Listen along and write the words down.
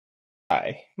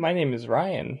Hi, my name is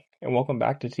Ryan, and welcome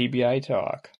back to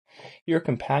TBITalk, your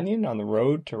companion on the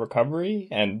road to recovery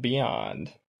and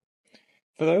beyond.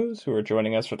 For those who are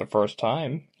joining us for the first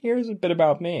time, here's a bit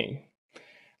about me.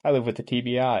 I live with a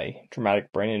TBI,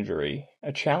 traumatic brain injury,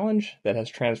 a challenge that has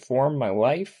transformed my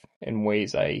life in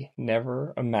ways I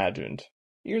never imagined.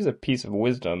 Here's a piece of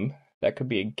wisdom that could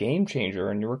be a game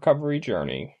changer in your recovery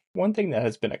journey. One thing that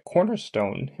has been a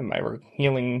cornerstone in my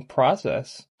healing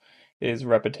process is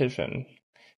repetition,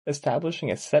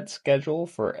 establishing a set schedule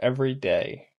for every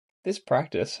day. This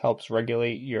practice helps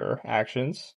regulate your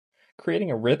actions,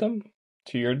 creating a rhythm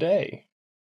to your day,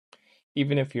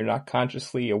 even if you're not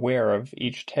consciously aware of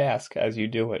each task as you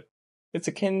do it. It's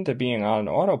akin to being on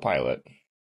autopilot.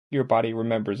 Your body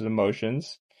remembers the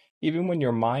motions, even when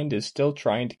your mind is still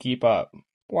trying to keep up.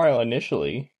 While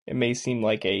initially, it may seem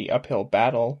like an uphill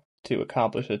battle to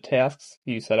accomplish the tasks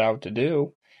you set out to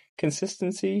do,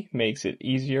 consistency makes it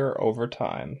easier over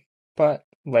time. But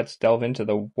let's delve into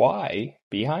the why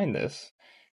behind this.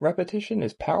 Repetition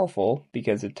is powerful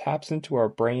because it taps into our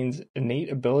brain's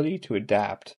innate ability to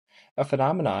adapt, a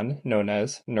phenomenon known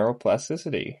as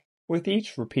neuroplasticity. With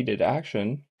each repeated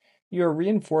action, you are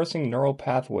reinforcing neural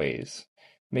pathways,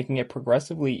 making it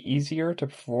progressively easier to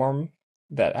perform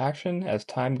that action as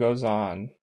time goes on.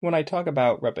 When I talk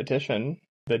about repetition,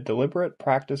 the deliberate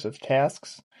practice of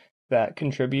tasks that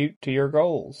contribute to your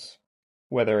goals,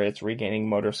 whether it's regaining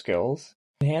motor skills,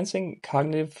 enhancing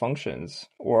cognitive functions,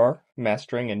 or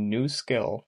mastering a new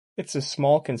skill. It's the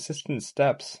small, consistent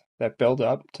steps that build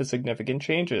up to significant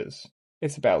changes.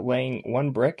 It's about laying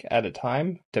one brick at a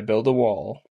time to build a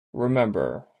wall.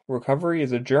 Remember, recovery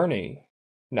is a journey,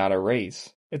 not a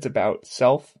race. It's about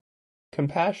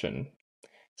self-compassion,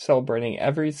 celebrating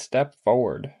every step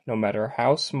forward, no matter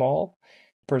how small,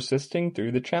 persisting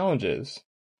through the challenges.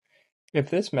 If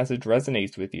this message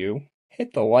resonates with you,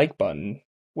 hit the like button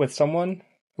with someone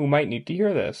who might need to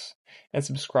hear this, and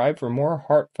subscribe for more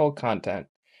heartfelt content.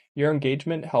 Your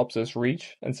engagement helps us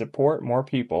reach and support more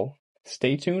people.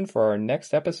 Stay tuned for our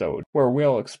next episode, where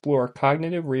we'll explore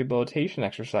cognitive rehabilitation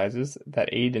exercises that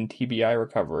aid in TBI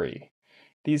recovery.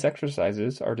 These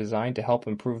exercises are designed to help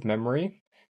improve memory,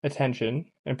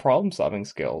 attention, and problem-solving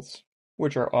skills,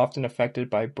 which are often affected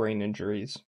by brain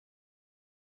injuries.